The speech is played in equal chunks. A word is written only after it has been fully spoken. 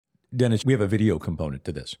Dennis, we have a video component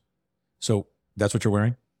to this. So that's what you're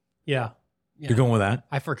wearing? Yeah. You're going with that?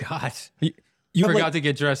 I forgot. You forgot to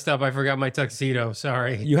get dressed up. I forgot my tuxedo.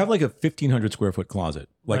 Sorry. You have like a 1,500 square foot closet,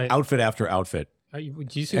 like Right. outfit after outfit.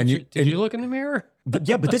 Did you look in the mirror? But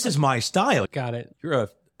this is my style. Got it. You're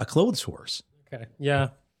a clothes horse. Okay. Yeah.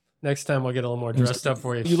 Next time I'll get a little more dressed up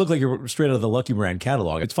for you. You look like you're straight out of the Lucky Brand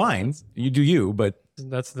catalog. It's fine. You do you, but...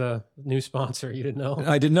 That's the new sponsor. You didn't know?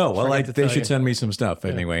 I didn't know. Well, they should you. send me some stuff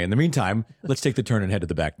anyway. In the meantime, let's take the turn and head to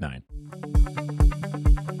the back nine.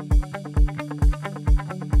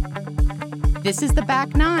 This is The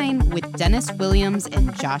Back Nine with Dennis Williams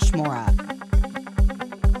and Josh Mora.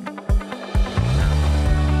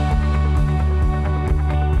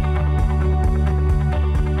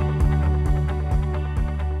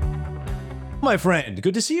 My friend,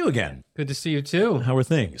 good to see you again. Good to see you too. How are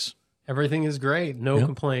things? Everything is great. No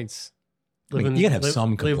complaints. You gotta have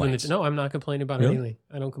some complaints. No, I'm not complaining about anything.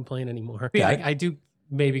 I don't complain anymore. Yeah, I do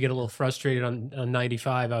maybe get a little frustrated on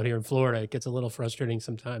 95 out here in Florida. It gets a little frustrating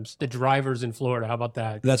sometimes. The drivers in Florida, how about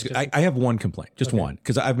that? That's good. I have one complaint, just one,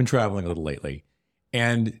 because I've been traveling a little lately.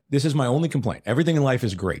 And this is my only complaint. Everything in life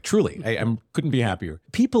is great. Truly, I couldn't be happier.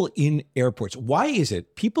 People in airports, why is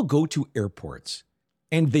it people go to airports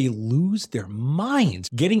and they lose their minds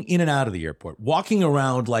getting in and out of the airport, walking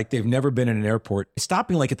around like they've never been in an airport,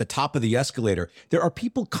 stopping like at the top of the escalator? There are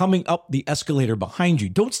people coming up the escalator behind you.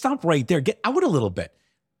 Don't stop right there. Get out a little bit.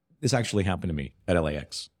 This actually happened to me at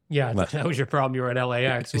LAX. Yeah, that was your problem. You were at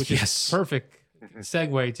LAX, which is perfect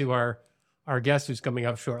segue to our guest who's coming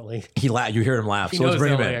up shortly. You hear him laugh. So let's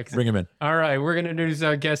bring him in. Bring him in. All right, we're going to introduce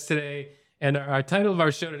our guest today. And our title of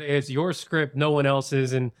our show today is Your Script, No One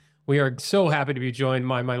Else's. And we are so happy to be joined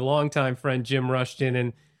by my longtime friend, Jim Rushton.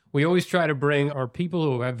 And we always try to bring our people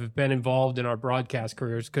who have been involved in our broadcast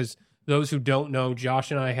careers, because those who don't know,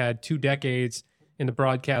 Josh and I had 2 decades in the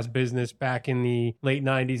broadcast business back in the late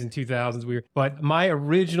 90s and 2000s. But my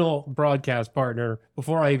original broadcast partner,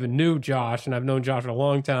 before I even knew Josh, and I've known Josh for a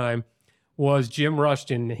long time, was Jim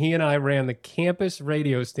Rushton. He and I ran the campus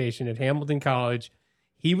radio station at Hamilton College.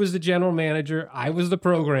 He was the general manager. I was the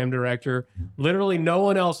program director. Literally no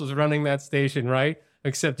one else was running that station, right?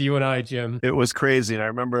 Except you and I, Jim. It was crazy. And I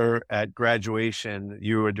remember at graduation,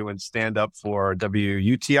 you were doing stand-up for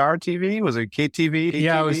WUTR TV. Was it KTV?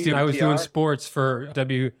 Yeah, I was doing sports for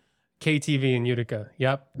WKTV in Utica.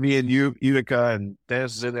 Yep. Me and Utica, and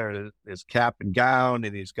Dennis is in there in his cap and gown,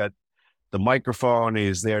 and he's got the microphone.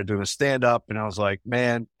 He's there doing a stand-up. And I was like,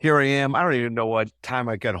 man, here I am. I don't even know what time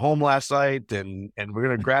I got home last night, and we're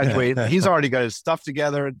going to graduate. He's already got his stuff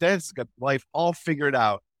together. Dennis has got life all figured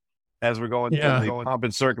out as we're going through the pomp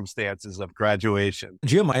and circumstances of graduation.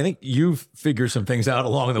 Jim, I think you've figured some things out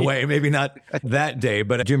along the way. Maybe not that day,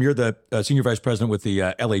 but Jim, you're the senior vice president with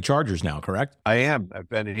the LA Chargers now, correct? I am. I've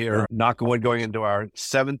been here, knock on wood, going into our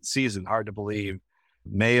 7th season. Hard to believe.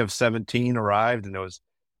 May of 17 arrived, and there was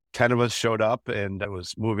 10 of us showed up, and it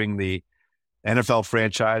was moving the NFL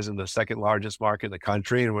franchise in the 2nd largest market in the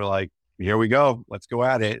country. And we're like, here we go. Let's go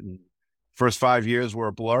at it. And first 5 years were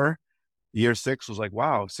a blur. Year 6 was like,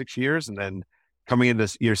 wow, 6 years. And then coming into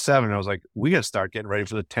year 7, I was like, we got to start getting ready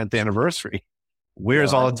for the 10th anniversary.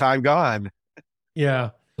 Where's all the time gone?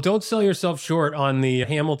 Yeah. Don't sell yourself short on the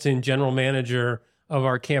Hamilton general manager of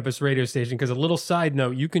our campus radio station, because a little side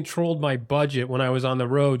note, you controlled my budget when I was on the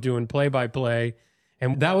road doing play-by-play.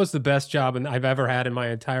 And that was the best job I've ever had in my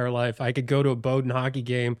entire life. I could go to a Bowdoin hockey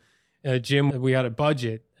game. Jim, we had a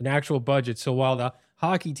budget, an actual budget. So while the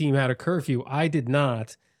hockey team had a curfew, I did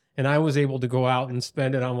not. And I was able to go out and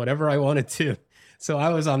spend it on whatever I wanted to. So I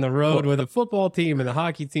was on the road with a football team and the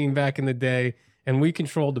hockey team back in the day, and we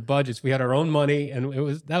controlled the budgets. We had our own money, and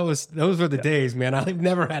those were the days, man. I've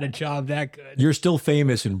never had a job that good. You're still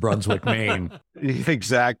famous in Brunswick, Maine.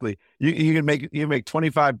 Exactly. You can make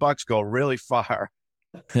 $25 go really far.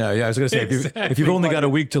 Yeah. I was going to say, if you've only got a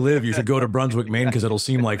week to live, you should go to Brunswick, Maine, because it'll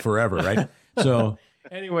seem like forever, right? So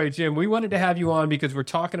anyway, Jim, we wanted to have you on because we're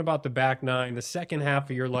talking about the back nine, the second half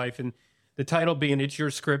of your life, and the title being It's Your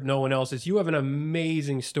Script, No One Else's. You have an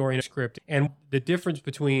amazing story and script. And the difference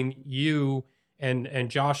between you and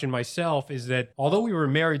Josh and myself is that although we were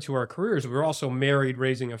married to our careers, we were also married,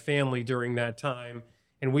 raising a family during that time.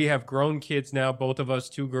 And we have grown kids now, both of us,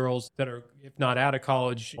 2 girls that are, if not out of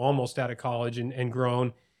college, almost out of college and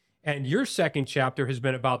grown. And your second chapter has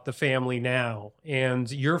been about the family now.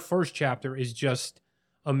 And your first chapter is just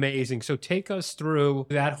amazing. So take us through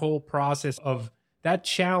that whole process of that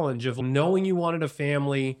challenge of knowing you wanted a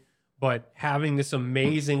family, but having this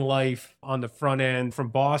amazing life on the front end, from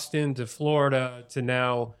Boston to Florida to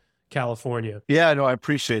now California. Yeah, no, I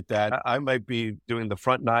appreciate that. I might be doing the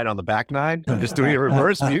front nine on the back nine. I'm just doing it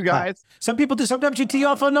reverse for you guys. Some people do. Sometimes you tee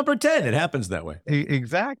off on number 10. It happens that way.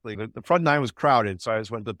 Exactly. The front nine was crowded, so I just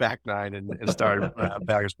went to the back nine and started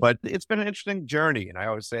backers. But it's been an interesting journey, and I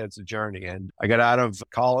always say it's a journey. And I got out of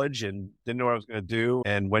college and didn't know what I was going to do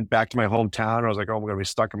and went back to my hometown. I was like, oh, I'm going to be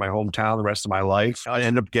stuck in my hometown the rest of my life. I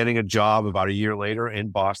ended up getting a job about a year later in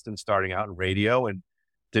Boston, starting out in radio, and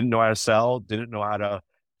didn't know how to sell, didn't know how to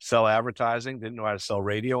sell advertising, didn't know how to sell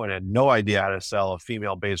radio, and had no idea how to sell a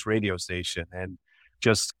female-based radio station, and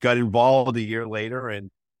just got involved a year later and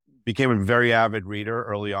became a very avid reader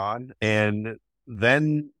early on. And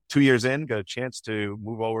then 2 years in, got a chance to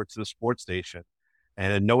move over to the sports station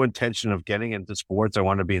and had no intention of getting into sports. I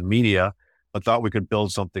wanted to be in media, but thought we could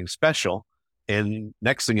build something special. And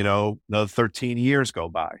next thing you know, another 13 years go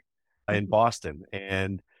by in Boston.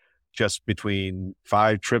 And just between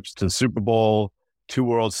 5 trips to the Super Bowl, 2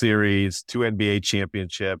 World Series, 2 NBA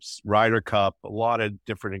championships, Ryder Cup, a lot of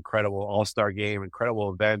different incredible All-Star game,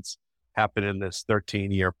 incredible events happened in this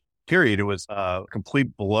 13-year period. It was a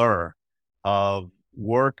complete blur of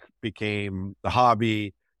work became the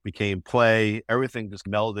hobby, became play, everything just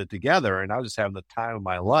melded together. And I was just having the time of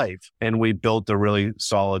my life. And we built a really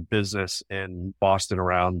solid business in Boston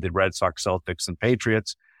around the Red Sox, Celtics, and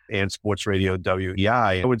Patriots and sports radio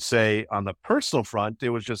WEI. I would say on the personal front, it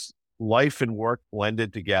was just life and work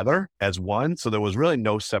blended together as one. So there was really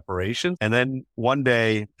no separation. And then one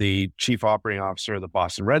day, the chief operating officer of the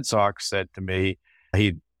Boston Red Sox said to me,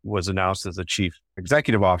 he was announced as the chief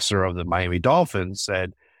executive officer of the Miami Dolphins,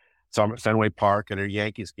 said, so I'm at Fenway Park at a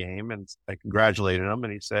Yankees game, and I congratulated him.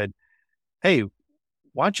 And he said, hey,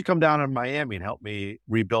 why don't you come down to Miami and help me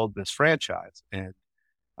rebuild this franchise? And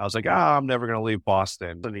I was like, I'm never going to leave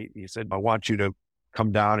Boston. And he said, I want you to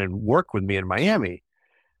come down and work with me in Miami.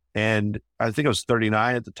 And I think I was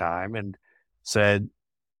 39 at the time, and said,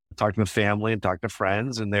 talked to the family and talked to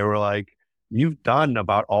friends. And they were like, you've done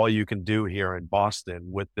about all you can do here in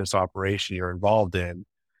Boston with this operation you're involved in.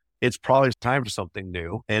 It's probably time for something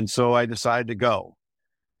new. And so I decided to go.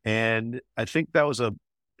 And I think that was a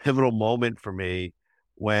pivotal moment for me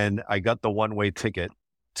when I got the one-way ticket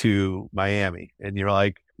to Miami. And you're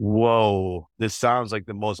like, whoa, this sounds like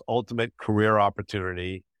the most ultimate career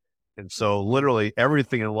opportunity. And so literally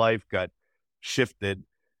everything in life got shifted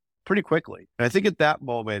pretty quickly. And I think at that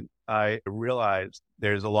moment, I realized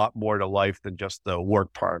there's a lot more to life than just the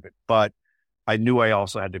work part of it. But I knew I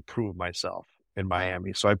also had to prove myself in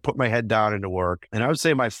Miami. So I put my head down into work. And I would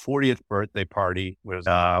say my 40th birthday party was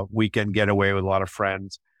a weekend getaway with a lot of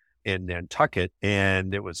friends in Nantucket.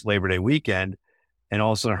 And it was Labor Day weekend. And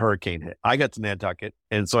all of a sudden a hurricane hit. I got to Nantucket.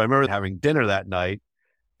 And so I remember having dinner that night.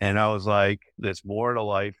 And I was like, there's more to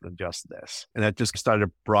life than just this. And that just started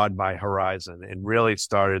to broaden my horizon and really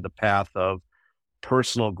started the path of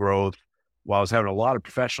personal growth. While I was having a lot of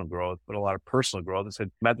professional growth, but a lot of personal growth. I said,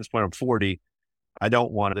 at this point, I'm 40. I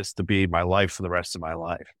don't want this to be my life for the rest of my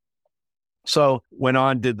life. So went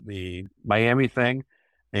on, did the Miami thing,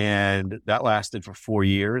 and that lasted for 4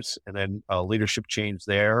 years. And then a leadership change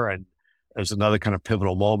there. And it was another kind of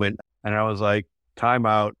pivotal moment. And I was like, time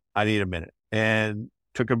out. I need a minute. And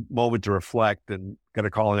took a moment to reflect, and got a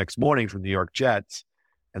call the next morning from the New York Jets.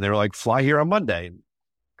 And they were like, fly here on Monday and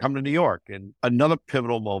come to New York. And another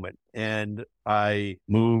pivotal moment. And I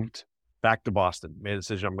moved back to Boston, made a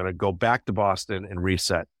decision. I'm going to go back to Boston and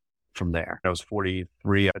reset from there. I was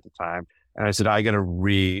 43 at the time. And I said, I got to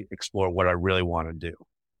re-explore what I really want to do.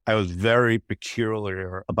 I was very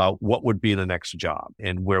peculiar about what would be the next job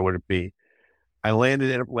and where would it be. I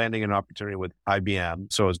ended up landing an opportunity with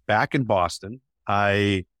IBM. So I was back in Boston.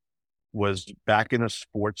 I was back in a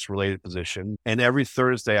sports related position. And every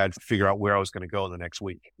Thursday I'd figure out where I was going to go the next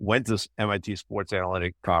week. Went to this MIT Sports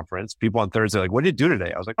Analytic Conference. People on Thursday like, what did you do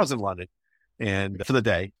today? I was like, I was in London and for the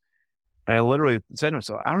day. And I literally said to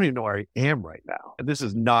myself, I don't even know where I am right now. And this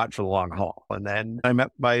is not for the long haul. And then I met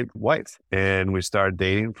my wife and we started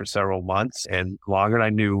dating for several months. And longer than I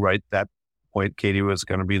knew right at that point, Katie was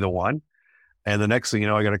going to be the one. And the next thing you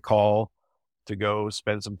know, I got a call to go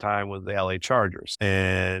spend some time with the LA Chargers,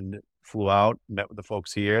 and flew out, met with the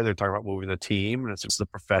folks here. They're talking about moving the team, and it's just a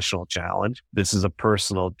professional challenge. This is a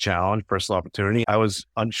personal challenge, personal opportunity. I was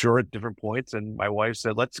unsure at different points, and my wife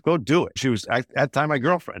said, let's go do it. She was at the time my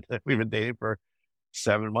girlfriend. We've been dating for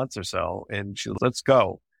 7 months or so, and she said, let's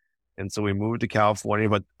go. And so we moved to California,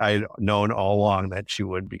 but I'd known all along that she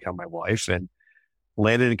would become my wife, and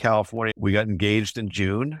landed in California. We got engaged in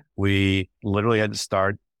June. We literally had to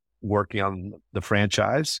start working on the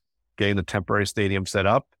franchise, getting the temporary stadium set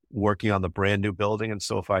up, working on the brand new building in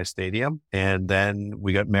SoFi Stadium. And then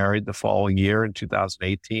we got married the following year in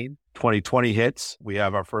 2018. 2020 hits. We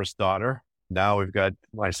have our first daughter. Now we've got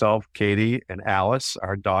myself, Katie, and Alice,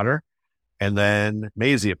 our daughter. And then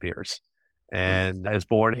Maisie appears and is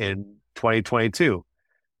born in 2022.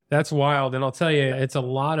 That's wild. And I'll tell you, it's a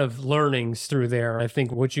lot of learnings through there. I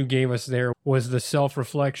think what you gave us there was the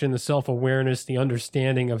self-reflection, the self-awareness, the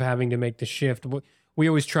understanding of having to make the shift. We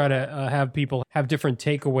always try to have people have different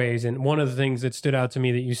takeaways. And one of the things that stood out to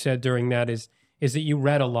me that you said during that is that you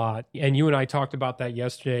read a lot. And you and I talked about that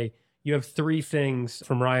yesterday. You have 3 things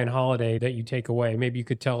from Ryan Holiday that you take away. Maybe you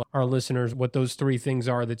could tell our listeners what those 3 things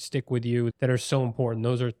are that stick with you that are so important.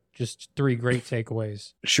 Those are just 3 great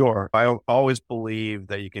takeaways. Sure. I always believe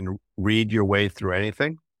that you can read your way through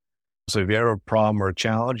anything. So if you have a problem or a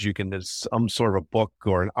challenge, there's some sort of a book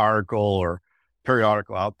or an article or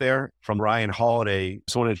periodical out there from Ryan Holiday.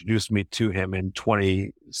 Someone introduced me to him in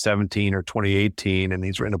 2017 or 2018, and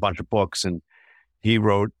he's written a bunch of books, and he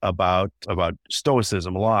wrote about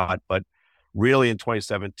stoicism a lot, but really in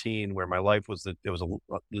 2017, where my life there was a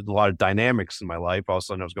lot of dynamics in my life. All of a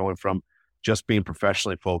sudden I was going from just being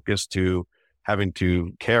professionally focused to having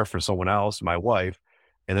to care for someone else, my wife.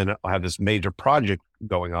 And then I have this major project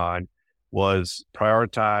going on, was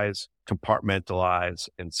prioritize, compartmentalize,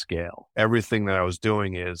 and scale. Everything that I was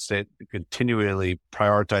doing is continually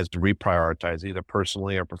prioritize to reprioritize, either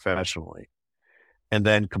personally or professionally. And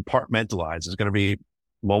then compartmentalize. There's going to be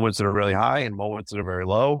moments that are really high and moments that are very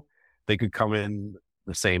low. They could come in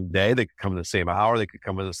the same day. They could come in the same hour. They could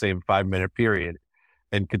come in the same 5-minute period,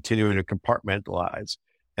 and continuing to compartmentalize.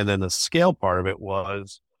 And then the scale part of it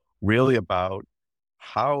was really about,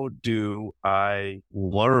 how do I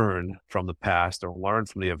learn from the past or learn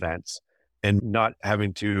from the events and not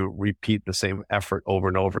having to repeat the same effort over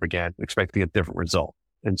and over again, expecting a different result.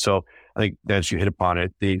 And so I think as you hit upon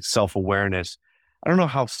it, the self-awareness, I don't know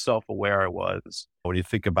how self-aware I was when you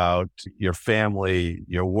think about your family,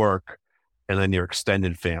 your work, and then your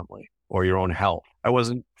extended family or your own health. I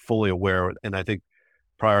wasn't fully aware. And I think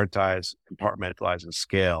prioritize, compartmentalize, and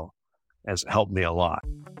scale has helped me a lot.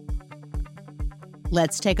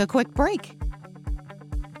 Let's take a quick break.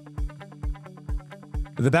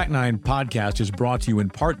 The Back Nine podcast is brought to you in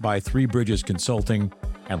part by Three Bridges Consulting.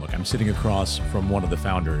 And look, I'm sitting across from one of the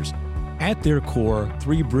founders. At their core,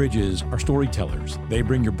 Three Bridges are storytellers. They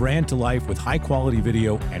bring your brand to life with high-quality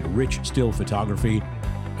video and rich still photography,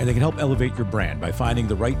 and they can help elevate your brand by finding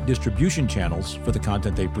the right distribution channels for the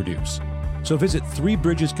content they produce. So visit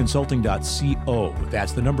threebridgesconsulting.co.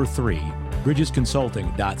 That's the number 3,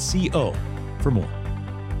 bridgesconsulting.co for more.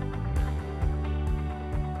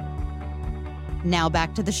 Now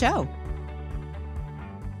back to the show.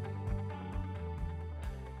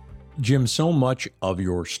 Jim, so much of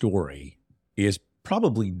your story is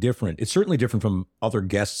probably different. It's certainly different from other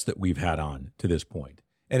guests that we've had on to this point.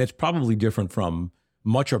 And it's probably different from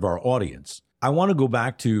much of our audience. I want to go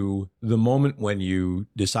back to the moment when you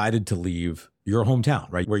decided to leave your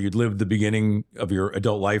hometown, right? Where you'd lived the beginning of your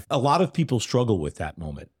adult life. A lot of people struggle with that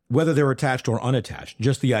moment, whether they're attached or unattached,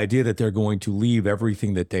 just the idea that they're going to leave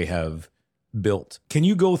everything that they have built. Can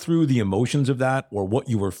you go through the emotions of that, or what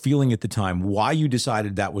you were feeling at the time, why you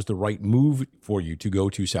decided that was the right move for you to go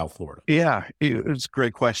to South Florida? Yeah, it's a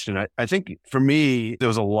great question. I think for me, there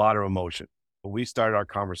was a lot of emotion. We started our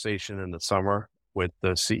conversation in the summer with the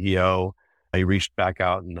CEO. He reached back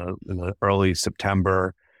out in the early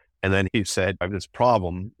September, and then he said, I have this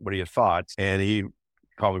problem. What are your thoughts? And he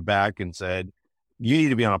called me back and said, you need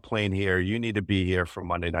to be on a plane here. You need to be here for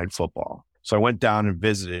Monday Night Football. So I went down and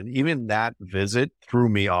visited. Even that visit threw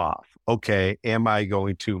me off. Okay, am I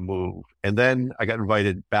going to move? And then I got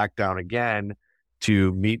invited back down again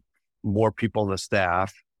to meet more people on the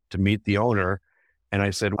staff, to meet the owner. And I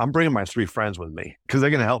said, I'm bringing my 3 friends with me because they're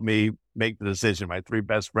going to help me make the decision, my 3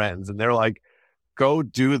 best friends. And they're like, go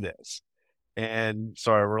do this. And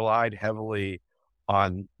so I relied heavily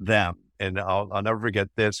on them. And I'll never forget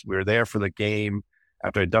this. We were there for the game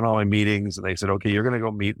after I'd done all my meetings, and they said, okay, you're going to go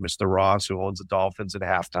meet Mr. Ross, who owns the Dolphins, at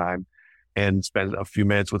halftime, and spend a few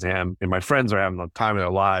minutes with him. And my friends are having the time of their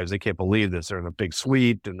lives. They can't believe this. They're in a big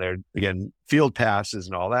suite, and they're, again, field passes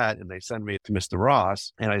and all that. And they send me to Mr.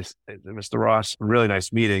 Ross. And I said, Mr. Ross, really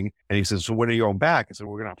nice meeting. And he says, so when are you going back? I said,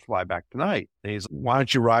 we're going to have to fly back tonight. And he's, why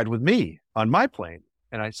don't you ride with me on my plane?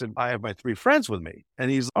 And I said, I have my 3 friends with me. And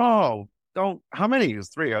he's, how many? He was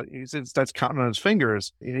 3. He said, starts counting on his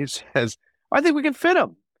fingers. And he says, I think we can fit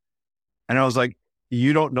them. And I was like,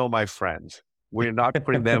 you don't know my friends. We're not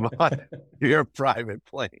putting them on your private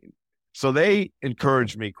plane. So they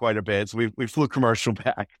encouraged me quite a bit. So we flew commercial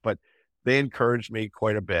back, but they encouraged me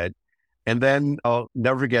quite a bit. And then I'll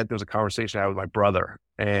never forget, there was a conversation I had with my brother.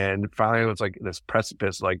 And finally, it was like this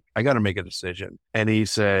precipice, like, I got to make a decision. And he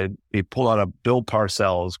said, he pulled out a Bill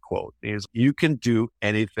Parcells quote. He's, you can do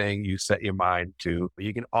anything you set your mind to, but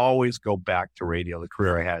you can always go back to radio, the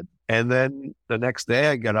career I had. And then the next day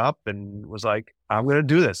I got up and was like, I'm going to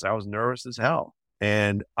do this. I was nervous as hell.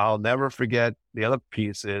 And I'll never forget, the other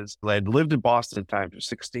piece is I had lived in Boston at the time for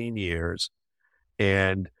 16 years,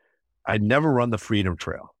 and I'd never run the Freedom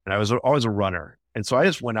Trail. And I was always a runner. And so I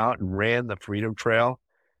just went out and ran the Freedom Trail,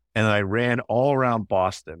 and I ran all around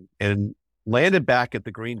Boston and landed back at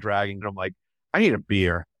the Green Dragon. And I'm like, I need a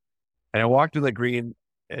beer. And I walked to the Green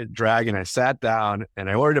Dragon, I sat down and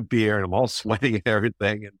I ordered a beer, and I'm all sweating and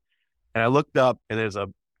everything. And I looked up, and there's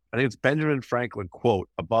I think it's Benjamin Franklin quote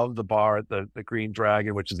above the bar at the Green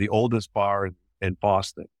Dragon, which is the oldest bar in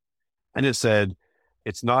Boston. And it said,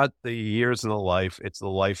 it's not the years in the life, it's the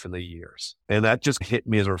life in the years. And that just hit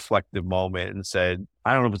me as a reflective moment and said,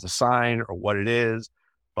 I don't know if it's a sign or what it is,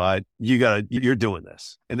 but you're doing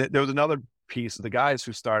this. And there was another piece of the guys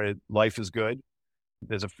who started Life is Good.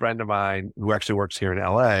 There's a friend of mine who actually works here in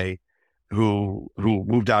LA who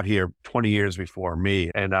moved out here 20 years before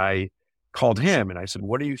me. And I called him and I said,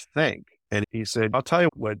 what do you think? And he said, I'll tell you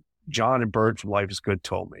what John and Bird from Life is Good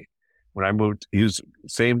told me. When I moved, he was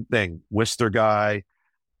same thing, Worcester guy,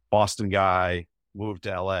 Boston guy, moved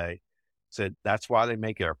to LA, said that's why they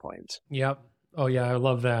make airplanes. Yep. Oh yeah, I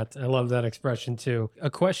love that. I love that expression too. A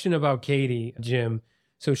question about Katie, Jim.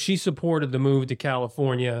 So she supported the move to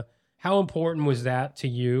California. How important was that to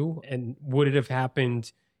you? And would it have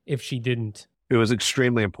happened if she didn't? It was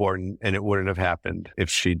extremely important, and it wouldn't have happened if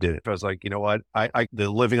she didn't. I was like, you know what? The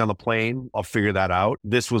living on the plane, I'll figure that out.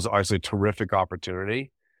 This was obviously a terrific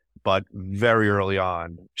opportunity, but very early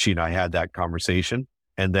on, she and I had that conversation.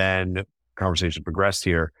 And then conversation progressed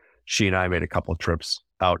here. She and I made a couple of trips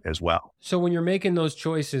out as well. So when you're making those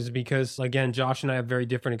choices, because again, Josh and I have very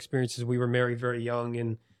different experiences. We were married very young,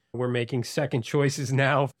 and we're making second choices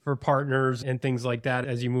now for partners and things like that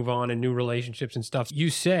as you move on in new relationships and stuff. You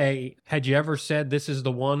say, had you ever said this is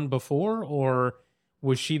the one before, or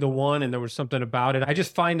was she the one and there was something about it? I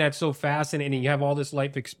just find that so fascinating. You have all this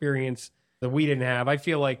life experience that we didn't have. I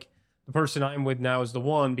feel like the person I'm with now is the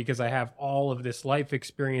one because I have all of this life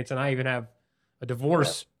experience, and I even have a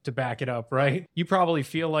divorce to back it up, right? You probably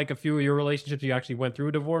feel like a few of your relationships, you actually went through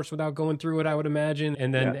a divorce without going through it, I would imagine.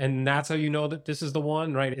 And then, and that's how you know that this is the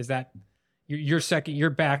one, right? Is that your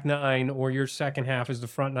back nine, or your second half is the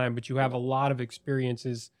front nine, but you have a lot of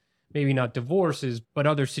experiences, maybe not divorces, but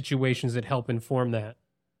other situations that help inform that.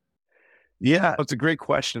 Yeah, it's a great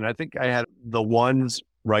question. I think I had the ones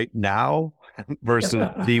right now versus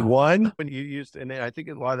the one when you used, and I think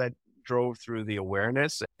a lot of that drove through the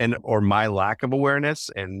awareness or my lack of awareness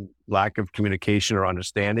and lack of communication or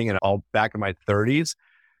understanding. And all back in my 30s,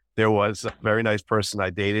 there was a very nice person I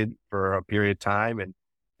dated for a period of time, and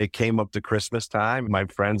it came up to Christmas time. My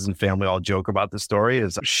friends and family all joke about the story.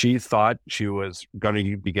 Is she thought she was going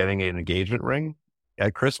to be getting an engagement ring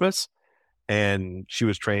at Christmas, and she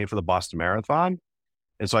was training for the Boston Marathon.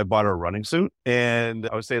 And so I bought her a running suit. And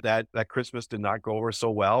I would say that Christmas did not go over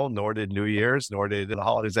so well, nor did New Year's, nor did the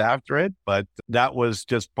holidays after it. But that was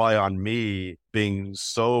just probably on me being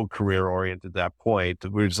so career oriented at that point.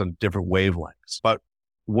 We were just on different wavelengths. But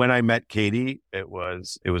when I met Katie, it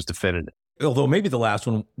was definitive. Although maybe the last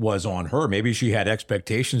one was on her. Maybe she had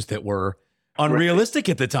expectations that were unrealistic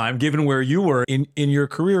at the time, given where you were in your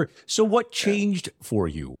career. So what changed for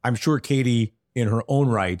you? I'm sure Katie in her own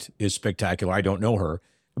right is spectacular. I don't know her.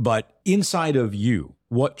 But inside of you,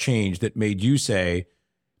 what changed that made you say,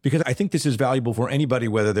 because I think this is valuable for anybody,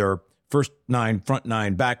 whether they're first nine, front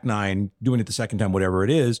nine, back nine, doing it the second time, whatever it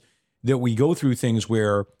is, that we go through things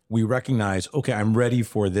where we recognize, okay, I'm ready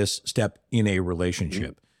for this step in a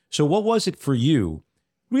relationship. Mm-hmm. So what was it for you,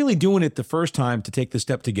 really doing it the first time to take the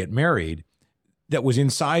step to get married, that was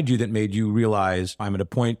inside you that made you realize I'm at a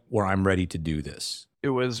point where I'm ready to do this? It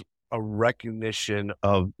was a recognition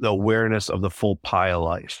of the awareness of the full pie of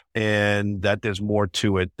life, and that there's more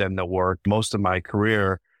to it than the work. Most of my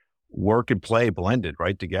career, work and play blended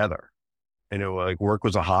right together. And work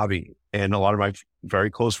was a hobby. And a lot of my very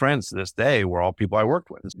close friends to this day were all people I worked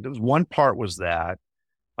with. There was one part was that.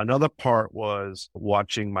 Another part was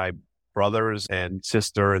watching my brothers and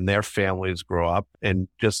sister and their families grow up, and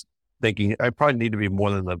just thinking I probably need to be more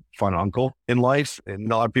than the fun uncle in life.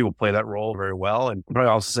 And a lot of people play that role very well. And probably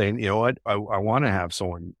also saying, you know what, I want to have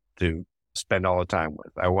someone to spend all the time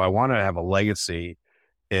with. I want to have a legacy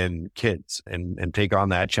in kids and take on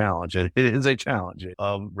that challenge. And it is a challenge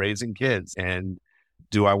of raising kids. And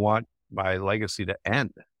do I want my legacy to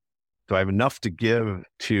end? Do I have enough to give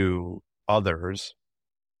to others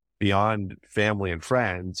beyond family and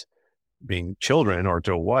friends, being children or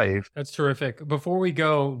to a wife. That's terrific. Before we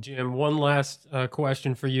go, Jim, one last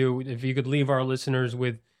question for you. If you could leave our listeners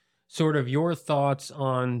with sort of your thoughts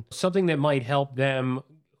on something that might help them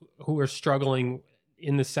who are struggling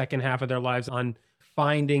in the second half of their lives on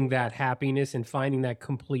finding that happiness and finding that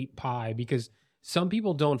complete pie, because some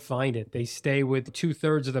people don't find it. They stay with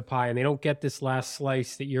 2/3 of the pie and they don't get this last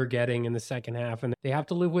slice that you're getting in the second half, and they have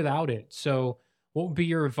to live without it. So what would be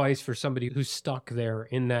your advice for somebody who's stuck there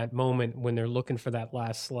in that moment when they're looking for that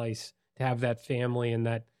last slice, to have that family and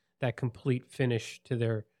that complete finish to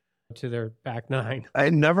their back nine? I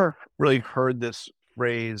had never really heard this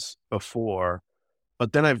phrase before,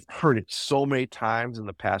 but then I've heard it so many times in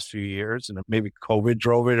the past few years, and maybe COVID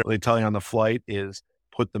drove it. They tell you on the flight is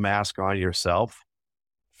put the mask on yourself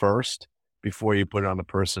first before you put it on the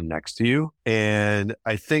person next to you. And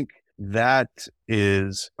I think that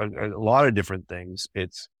is a lot of different things.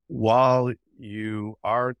 It's while you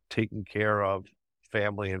are taking care of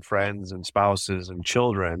family and friends and spouses and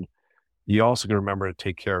children, you also got to remember to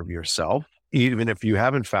take care of yourself. Even if you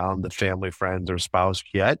haven't found the family, friends, or spouse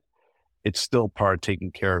yet, it's still part of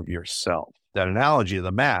taking care of yourself. That analogy of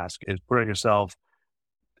the mask is putting yourself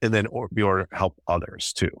and then be able to help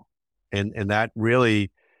others too. And that really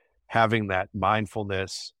having that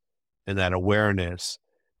mindfulness and that awareness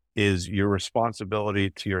is your responsibility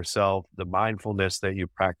to yourself. The mindfulness that you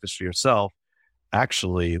practice for yourself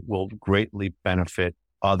actually will greatly benefit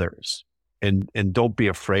others. And don't be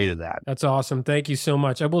afraid of that. That's awesome. Thank you so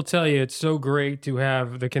much. I will tell you, it's so great to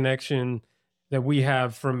have the connection that we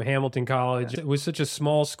have from Hamilton College. It was such a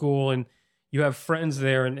small school, and you have friends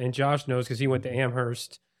there, and Josh knows because he went to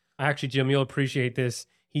Amherst. Actually, Jim, you'll appreciate this.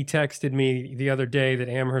 He texted me the other day that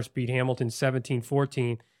Amherst beat Hamilton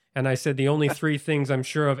 17-14, and I said the only three things I'm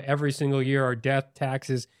sure of every single year are death,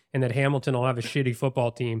 taxes, and that Hamilton will have a shitty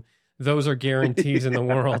football team. Those are guarantees in the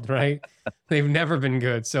world, right? They've never been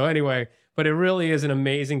good. So anyway, but it really is an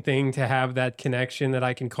amazing thing to have that connection that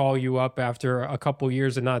I can call you up after a couple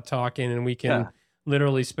years of not talking, and we can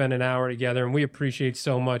literally spend an hour together. And we appreciate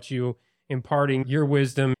so much you imparting your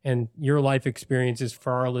wisdom and your life experiences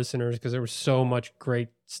for our listeners, because there was so much great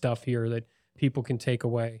stuff here that people can take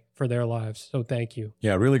away for their lives. So thank you.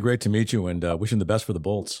 Yeah, really great to meet you, and wishing the best for the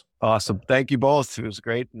Bolts. Awesome. Thank you both. It was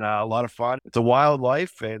great and a lot of fun. It's a wild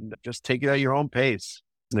life, and just take it at your own pace.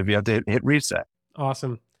 And if you have to hit reset.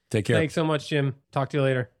 Awesome. Take care. Thanks so much, Jim. Talk to you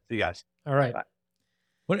later. See you guys. All right. Bye.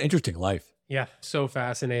 What an interesting life. Yeah, so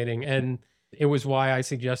fascinating. And it was why I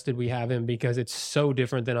suggested we have him, because it's so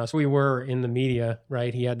different than us. We were in the media,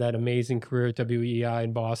 right? He had that amazing career at WEI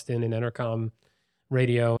in Boston and Entercom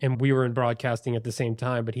Radio, and we were in broadcasting at the same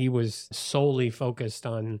time, but he was solely focused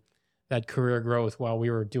on that career growth while we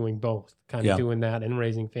were doing both, kind of doing that and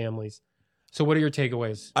raising families. So what are your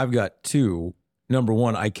takeaways? I've got two. Number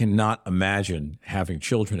one, I cannot imagine having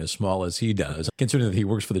children as small as he does. Considering that he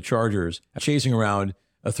works for the Chargers, chasing around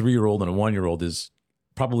a 3-year-old and a 1-year-old is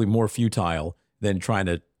probably more futile than trying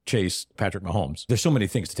to chase Patrick Mahomes. There's so many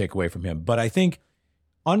things to take away from him. But I think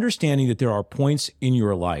understanding that there are points in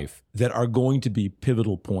your life that are going to be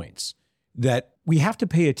pivotal points, that we have to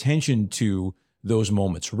pay attention to those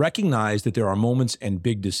moments. Recognize that there are moments and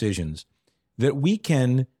big decisions that we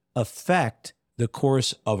can affect the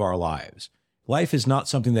course of our lives. Life is not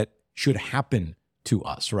something that should happen to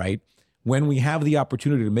us, right? When we have the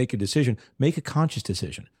opportunity to make a decision, make a conscious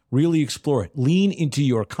decision. Really explore it. Lean into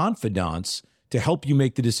your confidants to help you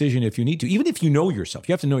make the decision if you need to. Even if you know yourself,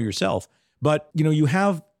 you have to know yourself. But, you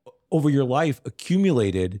have over your life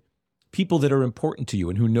accumulated people that are important to you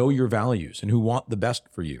and who know your values and who want the best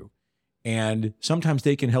for you. And sometimes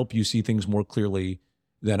they can help you see things more clearly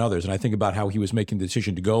than others. And I think about how he was making the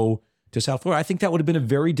decision to go to South Florida. I think that would have been a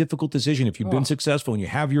very difficult decision if you've been successful and you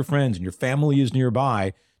have your friends and your family is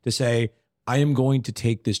nearby to say, I am going to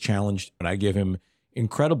take this challenge. And I give him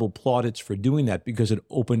incredible plaudits for doing that, because it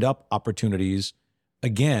opened up opportunities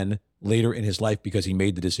again later in his life because he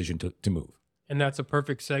made the decision to move. And that's a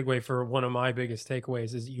perfect segue for one of my biggest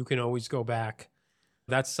takeaways is you can always go back.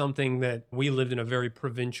 That's something that we lived in a very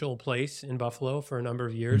provincial place in Buffalo for a number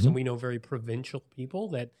of years. And we know very provincial people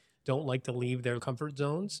that don't like to leave their comfort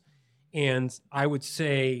zones. And I would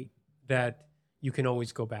say that you can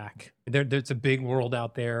always go back. There's a big world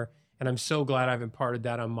out there. And I'm so glad I've imparted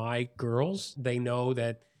that on my girls. They know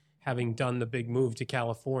that having done the big move to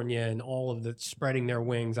California and all of the spreading their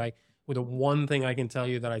wings, with the one thing I can tell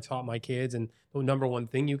you that I taught my kids, and the number one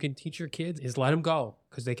thing you can teach your kids is let them go,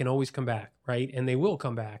 because they can always come back, right? And they will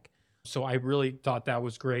come back. So I really thought that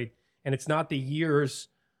was great. And it's not the years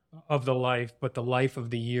of the life, but the life of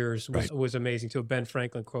the years was amazing. To a Ben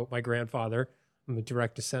Franklin quote, my grandfather, I'm a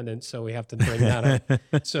direct descendant, so we have to bring that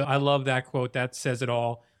up. So I love that quote. That says it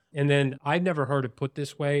all. And then I'd never heard it put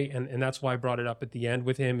this way, and that's why I brought it up at the end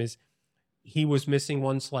with him, is he was missing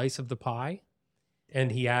one slice of the pie,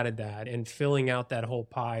 and he added that, and filling out that whole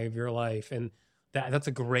pie of your life. And that's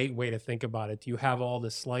a great way to think about it. You have all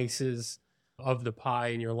the slices of the pie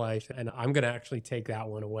in your life, and I'm going to actually take that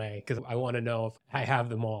one away because I want to know if I have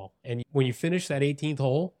them all. And when you finish that 18th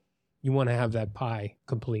hole, you want to have that pie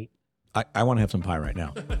complete. I want to have some pie right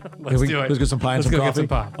now. Let's do it. Let's get some pie and some coffee. Get some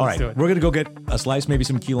pie. All right, we're going to go get a slice, maybe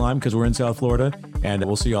some key lime, because we're in South Florida, and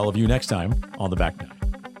we'll see all of you next time on The Back Nine.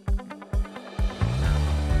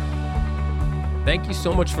 Thank you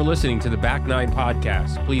so much for listening to the Back Nine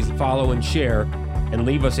podcast. Please follow and share, and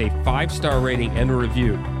leave us a 5-star rating and a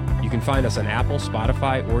review. You can find us on Apple,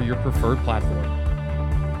 Spotify, or your preferred platform.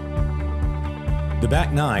 The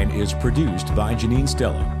Back Nine is produced by Janine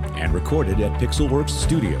Stella and recorded at Pixelworks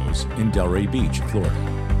Studios in Delray Beach,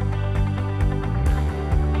 Florida.